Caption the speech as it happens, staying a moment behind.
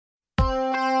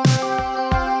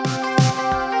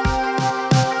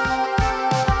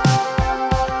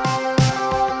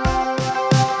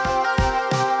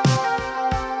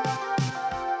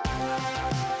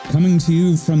to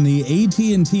you from the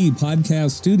AT&T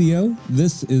podcast studio.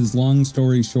 This is Long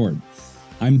Story Short.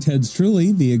 I'm Ted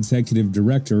Streuli, the executive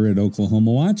director at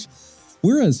Oklahoma Watch.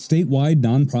 We're a statewide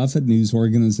nonprofit news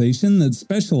organization that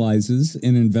specializes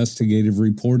in investigative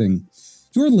reporting.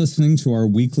 You're listening to our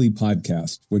weekly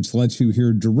podcast, which lets you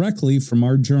hear directly from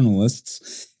our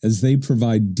journalists as they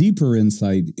provide deeper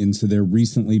insight into their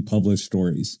recently published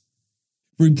stories.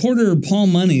 Reporter Paul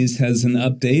Monies has an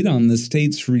update on the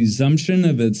state's resumption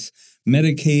of its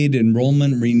Medicaid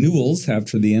enrollment renewals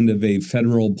after the end of a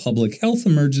federal public health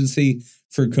emergency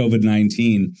for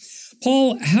COVID-19.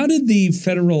 Paul, how did the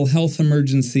federal health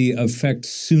emergency affect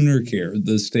SoonerCare,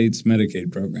 the state's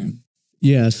Medicaid program?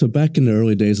 Yeah, so back in the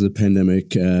early days of the pandemic,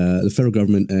 the federal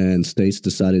government and states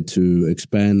decided to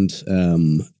expand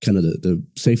kind of the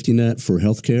safety net for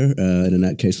healthcare. And in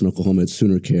that case, in Oklahoma, it's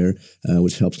SoonerCare,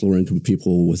 which helps lower-income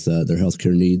people with their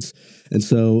healthcare needs. And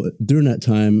so during that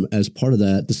time, as part of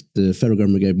that, the federal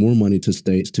government gave more money to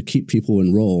states to keep people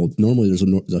enrolled. Normally, there's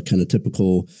a kind of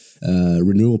typical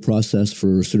renewal process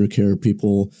for SoonerCare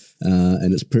people,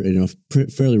 and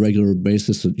it's fairly regular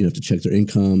basis. So you have to check their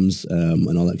incomes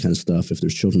and all that kind of stuff. If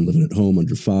there's children living at home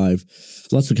under 5,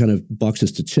 lots of kind of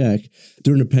boxes to check.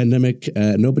 During the pandemic,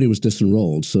 nobody was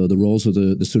disenrolled, so the rolls of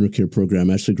the SoonerCare program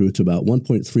actually grew to about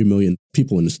 1.3 million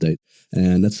people in the state.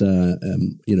 And that's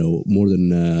more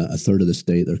than a third of the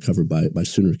state that are covered by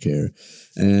SoonerCare.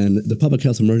 And the public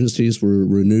health emergencies were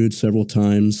renewed several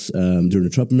times during the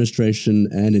Trump administration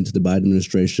and into the Biden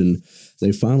administration.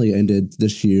 They finally ended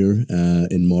this year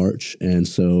in March. And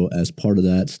so as part of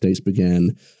that, states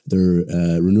began their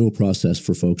renewal process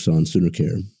for folks on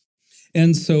SoonerCare.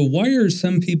 And so why are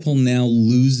some people now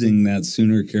losing that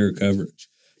SoonerCare coverage?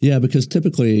 Yeah, because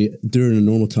typically during a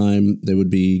normal time, they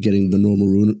would be getting the normal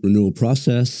renewal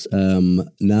process.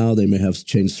 Now they may have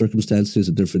changed circumstances,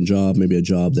 a different job, maybe a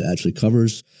job that actually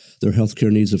covers their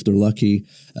healthcare needs if they're lucky,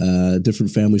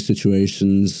 different family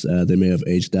situations. They may have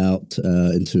aged out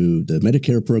into the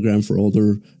Medicare program for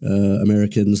older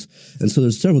Americans. And so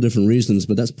there's several different reasons,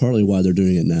 but that's partly why they're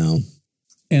doing it now.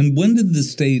 And when did the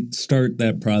state start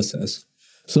that process?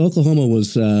 So Oklahoma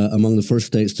was among the first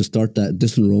states to start that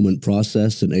disenrollment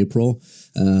process in April,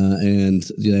 and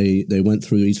they went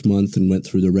through each month and went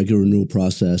through the regular renewal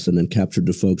process and then captured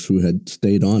the folks who had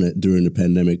stayed on it during the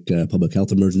pandemic public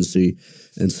health emergency.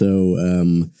 And so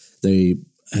they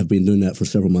have been doing that for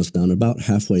several months now. And about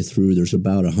halfway through, there's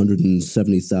about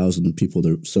 170,000 people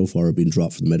that so far have been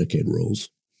dropped from the Medicaid rolls.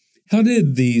 How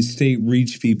did the state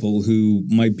reach people who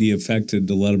might be affected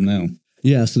to let them know?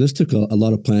 Yeah, so this took a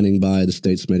lot of planning by the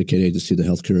state's Medicaid agency, the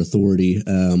Healthcare Authority.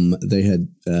 They had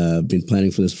been planning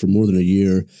for this for more than a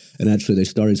year, and actually they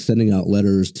started sending out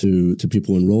letters to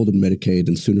people enrolled in Medicaid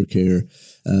and SoonerCare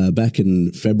back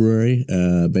in February,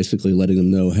 basically letting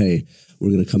them know, hey, we're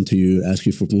going to come to you, ask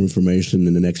you for more information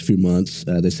in the next few months.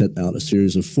 They sent out a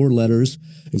series of 4 letters,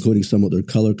 including some that are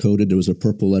color-coded. There was a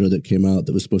purple letter that came out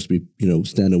that was supposed to be,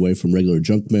 stand away from regular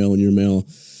junk mail in your mail.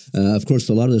 Of course,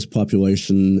 a lot of this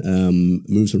population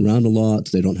moves around a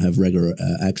lot. They don't have regular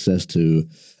access to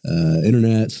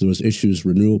internet. So there was issues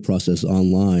renewal process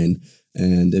online.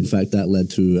 And in fact, that led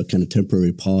to a kind of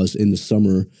temporary pause in the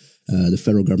summer. The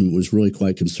federal government was really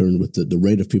quite concerned with the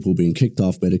rate of people being kicked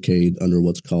off Medicaid under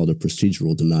what's called a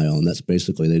procedural denial. And that's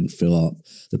basically they didn't fill out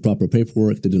the proper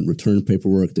paperwork. They didn't return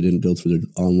paperwork. They didn't go through the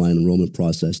online enrollment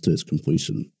process to its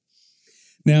completion.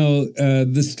 Now,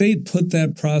 the state put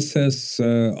that process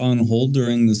on hold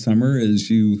during the summer, as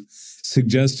you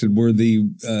suggested. Were the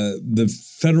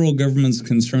federal government's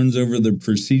concerns over the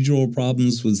procedural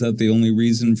problems, was that the only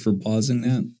reason for pausing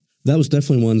that? That was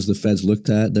definitely ones the feds looked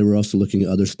at. They were also looking at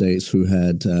other states who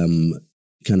had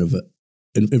kind of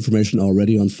information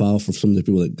already on file for some of the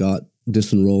people that got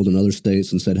disenrolled in other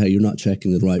states and said, hey, you're not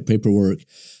checking the right paperwork.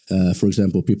 For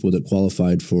example, people that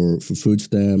qualified for food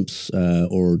stamps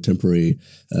or temporary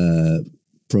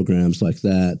programs like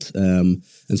that.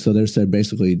 And so they said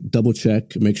basically double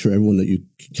check, make sure everyone that you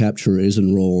capture is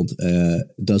enrolled,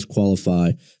 does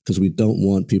qualify, because we don't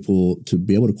want people to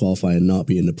be able to qualify and not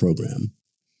be in the program.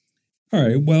 All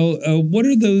right. Well, what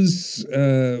are those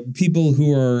people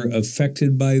who are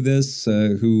affected by this,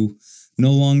 who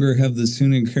no longer have the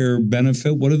SoonerCare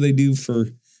benefit? What do they do for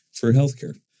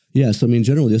healthcare? Yes, I mean,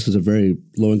 generally, this is a very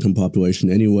low-income population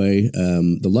anyway.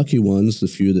 The lucky ones, the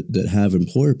few that have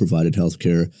employer-provided health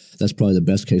care, that's probably the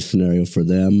best-case scenario for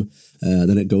them.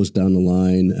 Then it goes down the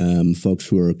line. Folks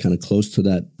who are kind of close to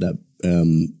that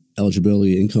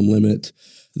eligibility income limit,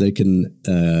 they can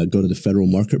go to the federal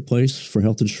marketplace for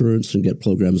health insurance and get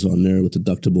programs on there with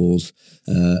deductibles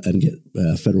and get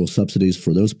federal subsidies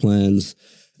for those plans.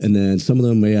 And then some of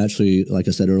them may actually, like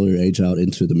I said earlier, age out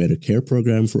into the Medicare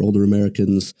program for older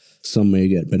Americans. Some may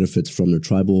get benefits from their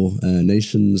tribal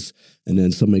nations, and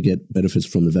then some may get benefits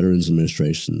from the Veterans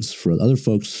Administrations. For other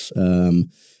folks,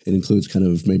 it includes kind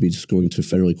of maybe just going to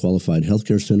federally qualified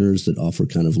healthcare centers that offer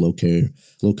kind of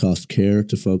low-cost care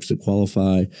to folks that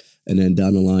qualify, and then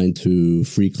down the line to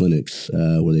free clinics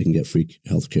where they can get free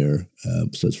healthcare.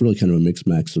 So it's really kind of a mixed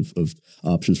max of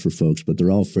options for folks, but they're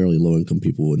all fairly low-income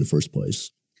people in the first place.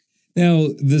 Now,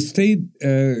 the state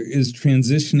is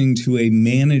transitioning to a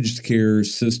managed care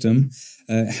system.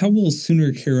 How will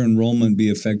SoonerCare enrollment be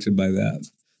affected by that?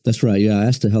 That's right. Yeah, I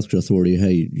asked the healthcare authority,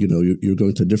 hey, you're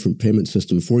going to a different payment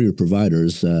system for your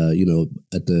providers. At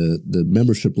the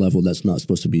membership level, that's not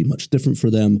supposed to be much different for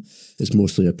them. It's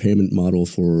mostly a payment model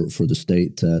for the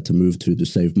state to move to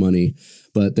save money.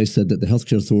 But they said that the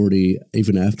healthcare authority,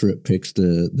 even after it picks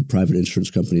the private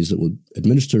insurance companies that will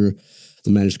administer the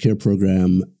managed care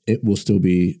program, it will still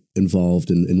be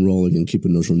involved in enrolling and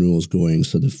keeping those renewals going.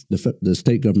 So the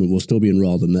state government will still be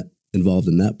involved in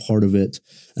that part of it,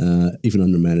 even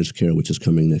under managed care, which is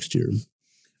coming next year.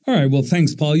 All right. Well,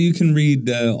 thanks, Paul. You can read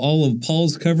all of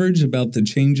Paul's coverage about the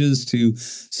changes to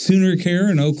SoonerCare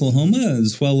in Oklahoma,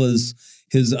 as well as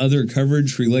his other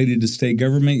coverage related to state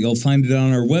government. You'll find it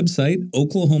on our website,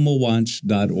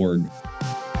 oklahomawatch.org.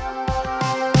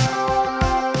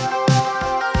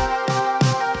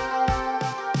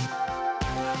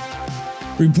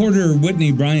 Reporter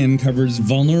Whitney Bryen covers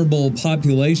vulnerable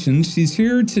populations. She's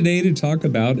here today to talk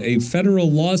about a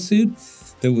federal lawsuit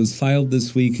that was filed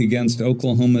this week against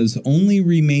Oklahoma's only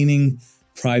remaining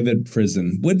private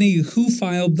prison. Whitney, who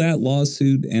filed that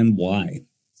lawsuit and why?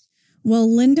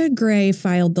 Well, Linda Gray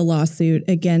filed the lawsuit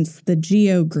against the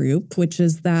GEO Group, which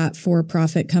is that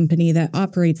for-profit company that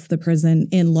operates the prison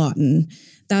in Lawton.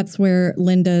 That's where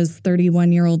Linda's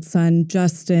 31-year-old son,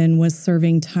 Justin, was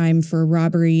serving time for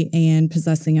robbery and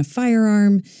possessing a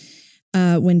firearm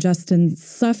when Justin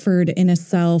suffered in a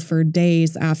cell for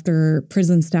days after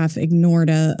prison staff ignored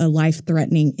a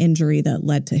life-threatening injury that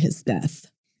led to his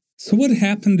death. So what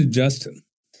happened to Justin?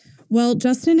 Well,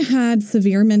 Justin had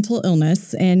severe mental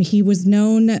illness, and he was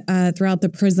known throughout the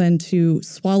prison to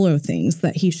swallow things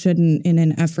that he shouldn't in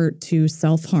an effort to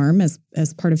self-harm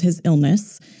as part of his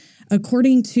illness.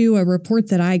 According to a report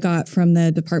that I got from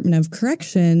the Department of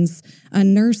Corrections, a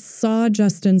nurse saw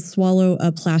Justin swallow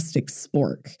a plastic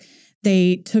spork.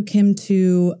 They took him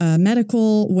to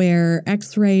medical where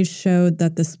x-rays showed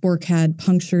that the spork had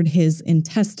punctured his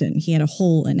intestine. He had a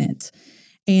hole in it.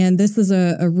 And this is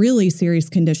a really serious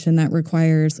condition that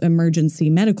requires emergency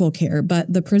medical care.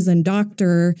 But the prison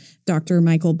doctor, Dr.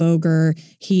 Michael Boger,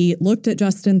 he looked at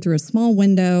Justin through a small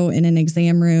window in an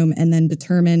exam room and then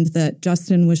determined that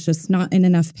Justin was just not in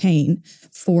enough pain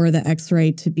for the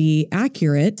x-ray to be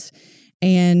accurate,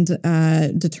 and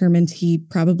determined he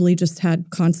probably just had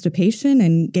constipation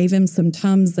and gave him some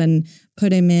Tums and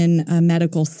put him in a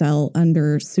medical cell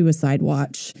under suicide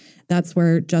watch. That's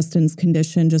where Justin's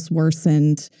condition just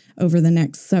worsened over the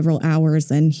next several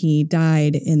hours, and he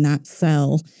died in that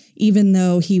cell. Even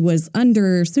though he was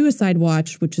under suicide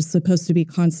watch, which is supposed to be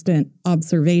constant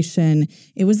observation,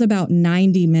 it was about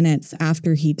 90 minutes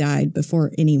after he died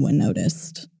before anyone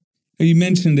noticed. You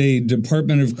mentioned a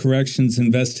Department of Corrections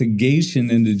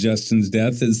investigation into Justin's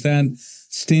death. Is that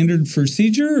standard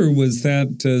procedure, or was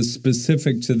that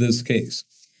specific to this case?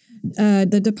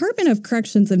 The Department of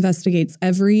Corrections investigates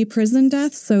every prison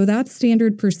death, so that's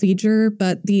standard procedure.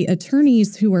 But the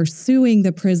attorneys who are suing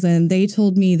the prison, they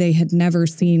told me they had never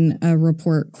seen a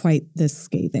report quite this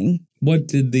scathing. What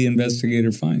did the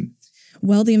investigator find?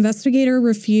 Well, the investigator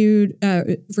reviewed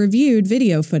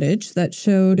video footage that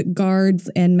showed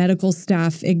guards and medical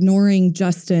staff ignoring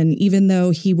Justin, even though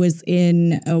he was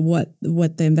in what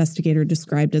the investigator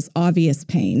described as obvious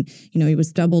pain. He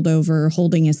was doubled over,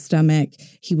 holding his stomach.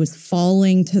 He was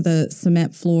falling to the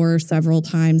cement floor several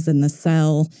times in the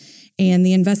cell. And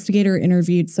the investigator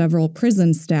interviewed several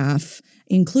prison staff,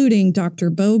 including Dr.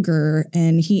 Boger,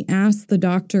 and he asked the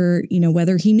doctor,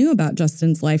 whether he knew about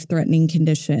Justin's life-threatening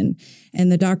condition. And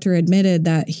the doctor admitted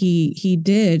that he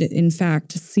did, in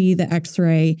fact, see the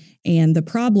x-ray and the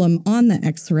problem on the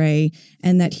x-ray,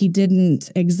 and that he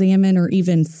didn't examine or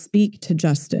even speak to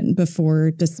Justin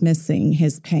before dismissing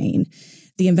his pain.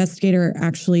 The investigator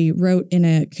actually wrote in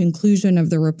a conclusion of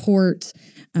the report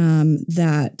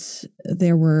that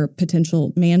there were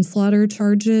potential manslaughter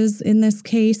charges in this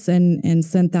case and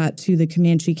sent that to the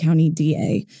Comanche County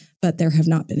DA, but there have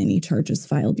not been any charges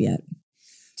filed yet.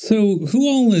 So who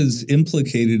all is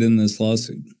implicated in this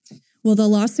lawsuit? Well, the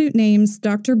lawsuit names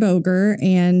Dr. Boger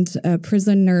and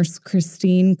prison nurse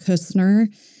Christine Kussner.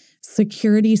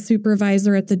 security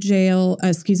supervisor at the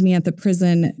at the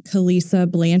prison, Kalisa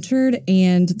Blanchard,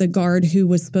 and the guard who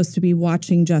was supposed to be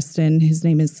watching Justin. His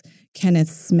name is Kenneth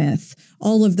Smith.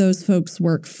 All of those folks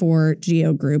work for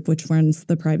Geo Group, which runs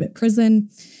the private prison.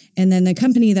 And then the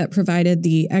company that provided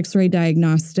the X-ray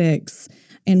diagnostics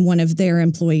and one of their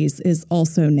employees is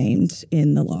also named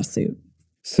in the lawsuit.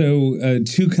 So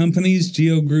two companies,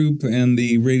 Geo Group and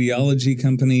the radiology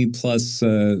company, plus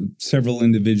several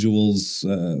individuals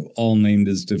all named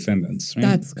as defendants, right?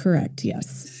 That's correct,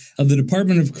 yes. The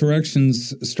Department of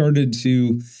Corrections started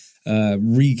to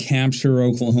recapture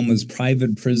Oklahoma's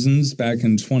private prisons back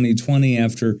in 2020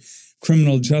 after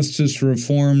criminal justice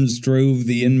reforms drove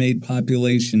the inmate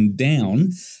population down.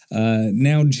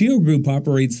 Now, Geo Group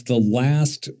operates the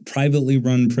last privately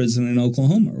run prison in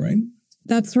Oklahoma, right?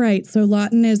 That's right. So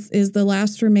Lawton is the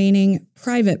last remaining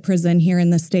private prison here in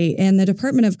the state. And the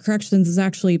Department of Corrections is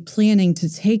actually planning to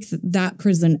take that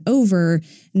prison over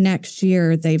next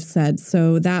year, they've said.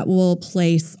 So that will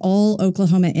place all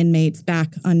Oklahoma inmates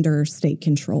back under state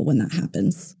control when that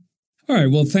happens. All right.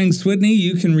 Well, thanks, Whitney.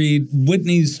 You can read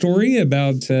Whitney's story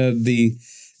about the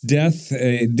death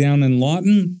down in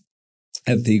Lawton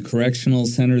at the Correctional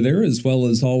Center there, as well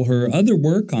as all her other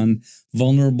work on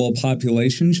vulnerable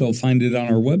populations. You'll find it on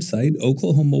our website,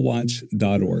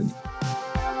 oklahomawatch.org.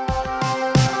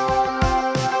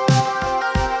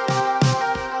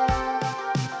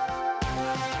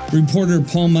 Reporter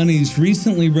Paul Monies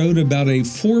recently wrote about a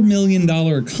 $4 million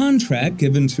contract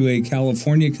given to a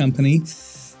California company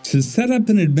to set up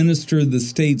and administer the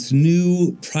state's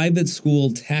new private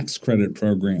school tax credit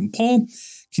program. Paul,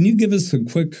 can you give us a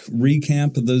quick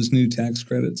recap of those new tax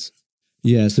credits?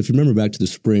 Yes, if you remember back to the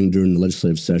spring during the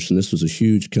legislative session, this was a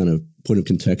huge kind of point of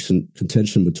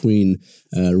contention between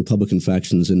Republican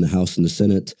factions in the House and the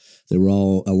Senate. They were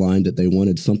all aligned that they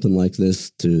wanted something like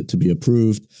this to be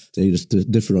approved. They just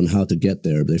differed on how to get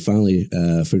there. But they finally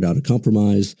figured out a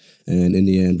compromise, and in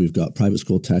the end, we've got private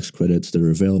school tax credits that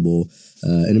are available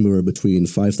anywhere between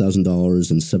 $5,000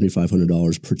 and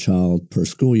 $7,500 per child per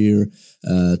school year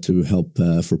to help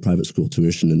for private school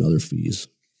tuition and other fees.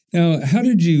 Now, how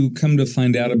did you come to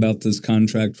find out about this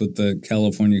contract with the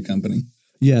California company?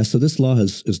 Yeah, so this law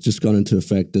has just gone into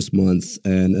effect this month,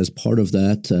 and as part of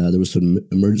that, there was some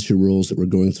emergency rules that were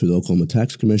going through the Oklahoma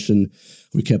Tax Commission.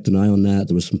 We kept an eye on that.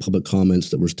 There was some public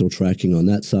comments that we're still tracking on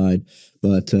that side,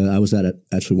 but I was at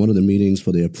actually one of the meetings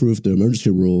where they approved the emergency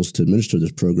rules to administer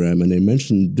this program, and they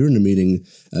mentioned during the meeting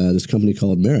this company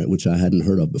called Merit, which I hadn't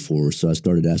heard of before, so I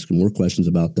started asking more questions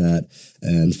about that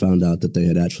and found out that they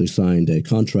had actually signed a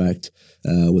contract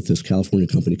with this California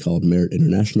company called Merit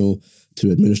International to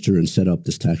administer and set up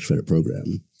this tax credit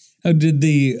program. Did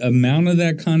the amount of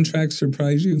that contract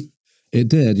surprise you? It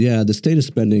did, yeah. The state is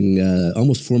spending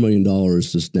almost $4 million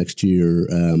this next year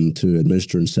to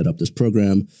administer and set up this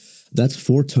program. That's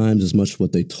 4 times as much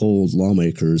what they told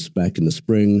lawmakers back in the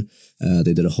spring.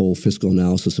 They did a whole fiscal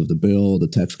analysis of the bill. The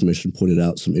Tax Commission pointed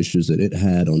out some issues that it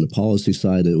had on the policy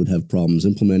side that it would have problems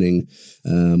implementing.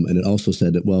 And it also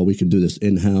said that, well, we can do this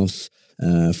in-house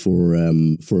for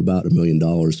about $1 million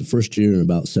the first year and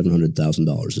about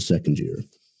 $700,000 the second year.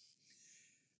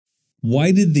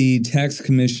 Why did the tax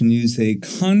commission use a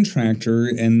contractor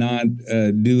and not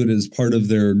do it as part of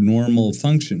their normal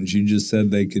functions? You just said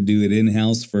they could do it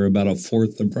in-house for about a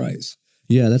fourth the price.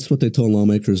 Yeah, that's what they told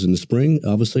lawmakers in the spring,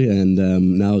 obviously, and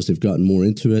now as they've gotten more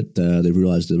into it, they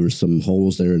realized there were some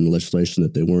holes there in the legislation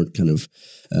that they weren't kind of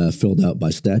filled out by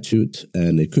statute,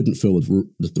 and they couldn't fill with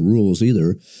the rules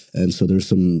either, and so there's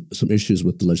some issues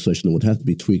with the legislation that would have to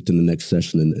be tweaked in the next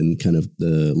session, and kind of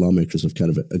the lawmakers have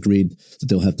kind of agreed that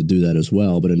they'll have to do that as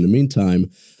well. But in the meantime,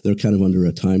 they're kind of under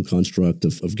a time construct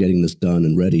of getting this done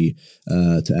and ready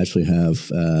to actually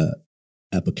have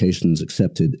applications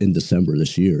accepted in December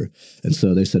this year. And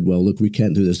so they said, well, look, we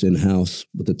can't do this in-house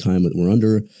with the time that we're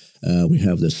under. We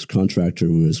have this contractor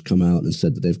who has come out and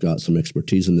said that they've got some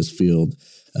expertise in this field.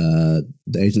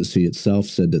 The agency itself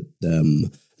said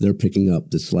that they're picking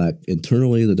up the slack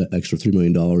internally, the extra $3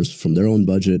 million from their own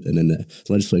budget, and then the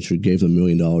legislature gave them $1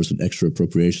 million in extra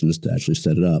appropriations to actually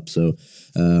set it up. So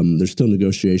there's still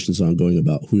negotiations ongoing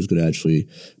about who's going to actually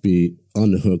be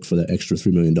on the hook for that extra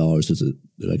 $3 million. Is it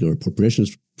like an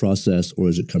appropriations process, or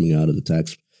is it coming out of the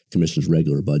tax commission's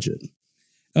regular budget?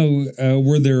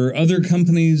 Were there other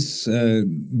companies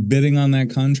bidding on that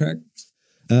contract?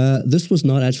 This was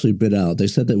not actually bid out. They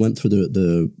said they went through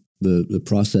the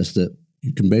process that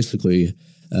you can basically,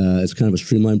 it's kind of a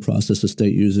streamlined process the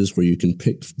state uses where you can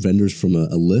pick vendors from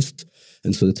a list.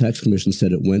 And so the tax commission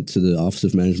said it went to the Office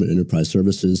of Management Enterprise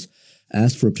Services,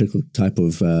 asked for a particular type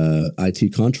of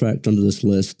IT contract under this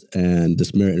list, and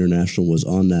this Merit International was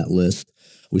on that list.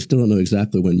 We still don't know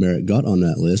exactly when Merit got on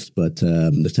that list, but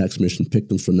the Tax Commission picked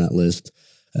them from that list.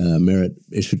 Merit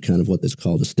issued kind of what is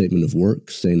called a statement of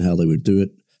work, saying how they would do it,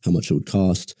 how much it would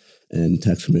cost, and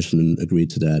Tax Commission agreed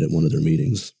to that at one of their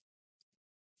meetings.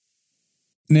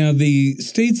 Now, the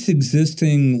state's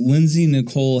existing Lindsay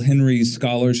Nicole Henry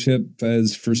Scholarship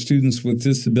as for students with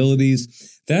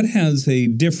disabilities, that has a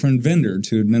different vendor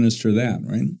to administer that,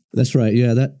 right? That's right.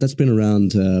 Yeah, that's been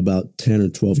around about 10 or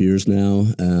 12 years now,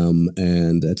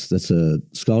 and that's a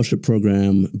scholarship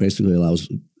program. Basically allows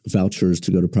vouchers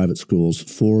to go to private schools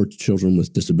for children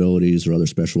with disabilities or other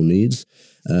special needs.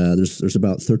 There's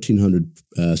about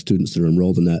 1,300 students that are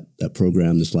enrolled in that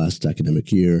program this last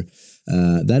academic year.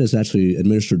 That is actually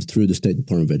administered through the State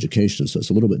Department of Education, so it's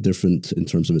a little bit different in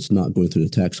terms of it's not going through the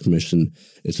Tax Commission.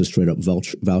 It's a straight-up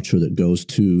voucher that goes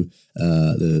to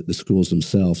the schools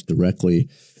themselves directly.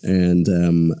 And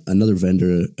another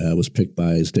vendor was picked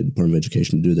by the State Department of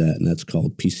Education to do that, and that's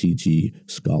called PCG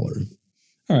Scholar.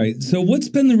 All right. So what's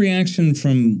been the reaction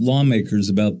from lawmakers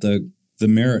about the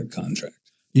Merit contract?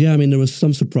 Yeah, I mean, there was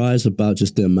some surprise about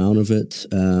just the amount of it,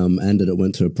 and that it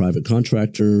went to a private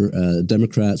contractor.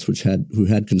 Democrats, who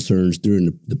had concerns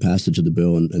during the passage of the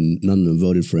bill, and none of them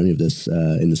voted for any of this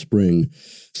in the spring,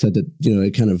 said that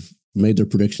it kind of made their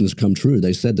predictions come true.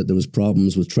 They said that there was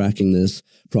problems with tracking this,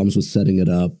 problems with setting it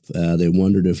up. They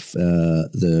wondered if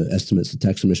the estimates the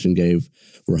Tax Commission gave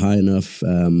were high enough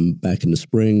back in the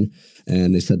spring.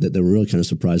 And they said that they were really kind of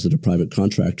surprised that a private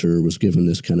contractor was given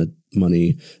this kind of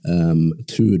money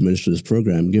to administer this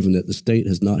program, given that the state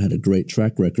has not had a great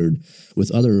track record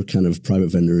with other kind of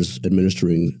private vendors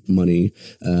administering money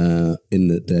in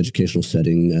the educational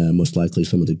setting, most likely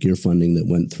some of the gear funding that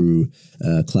went through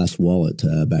Class Wallet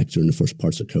back during the first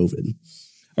parts of COVID.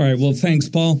 All right. Well, thanks,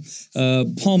 Paul.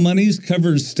 Paul Monies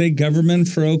covers state government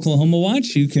for Oklahoma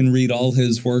Watch. You can read all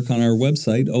his work on our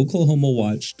website,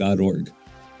 oklahomawatch.org.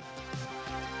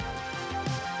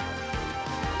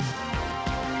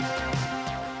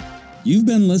 You've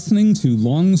been listening to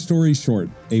Long Story Short,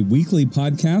 a weekly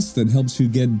podcast that helps you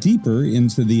get deeper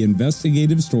into the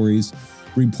investigative stories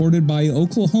reported by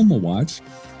Oklahoma Watch,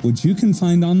 which you can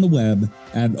find on the web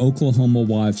at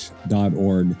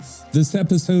oklahomawatch.org. This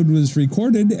episode was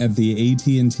recorded at the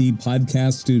AT&T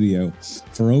Podcast Studio.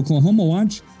 For Oklahoma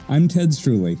Watch, I'm Ted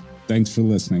Streuli. Thanks for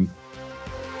listening.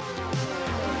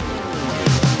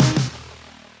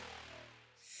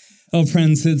 Oh,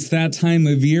 friends, it's that time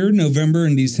of year. November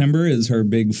and December is our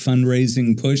big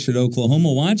fundraising push at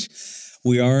Oklahoma Watch.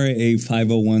 We are a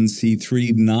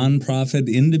 501c3 nonprofit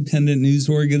independent news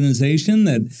organization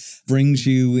that brings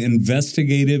you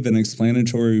investigative and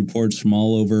explanatory reports from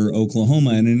all over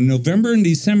Oklahoma. And in November and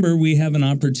December, we have an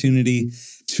opportunity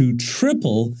to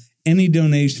triple any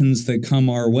donations that come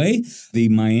our way. The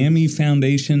Miami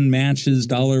Foundation matches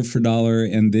dollar for dollar,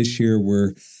 and this year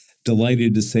we're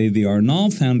delighted to say the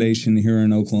Arnall Foundation here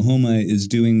in Oklahoma is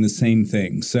doing the same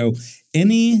thing. So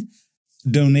any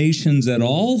donations at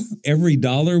all, every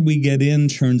dollar we get in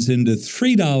turns into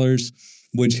 $3,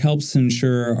 which helps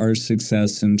ensure our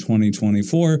success in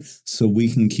 2024 so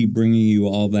we can keep bringing you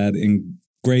all that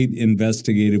great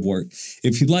investigative work.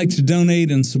 If you'd like to donate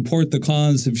and support the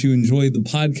cause, if you enjoyed the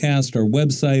podcast, our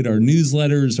website, our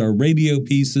newsletters, our radio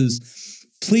pieces,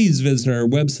 please visit our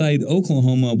website,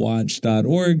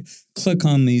 oklahomawatch.org. Click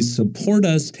on the Support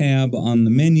Us tab on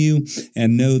the menu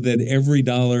and know that every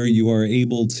dollar you are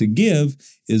able to give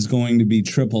is going to be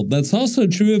tripled. That's also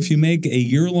true if you make a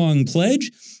year-long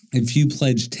pledge. If you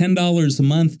pledge $10 a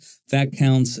month, that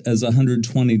counts as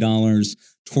 $120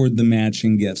 toward the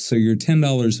matching gift. So your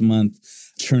 $10 a month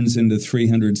turns into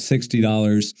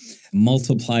 $360.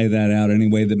 Multiply that out any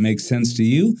way that makes sense to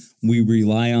you. We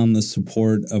rely on the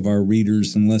support of our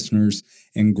readers and listeners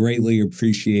and greatly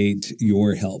appreciate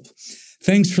your help.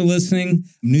 Thanks for listening.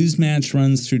 Newsmatch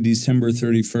runs through December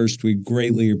 31st. We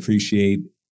greatly appreciate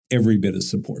every bit of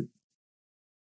support.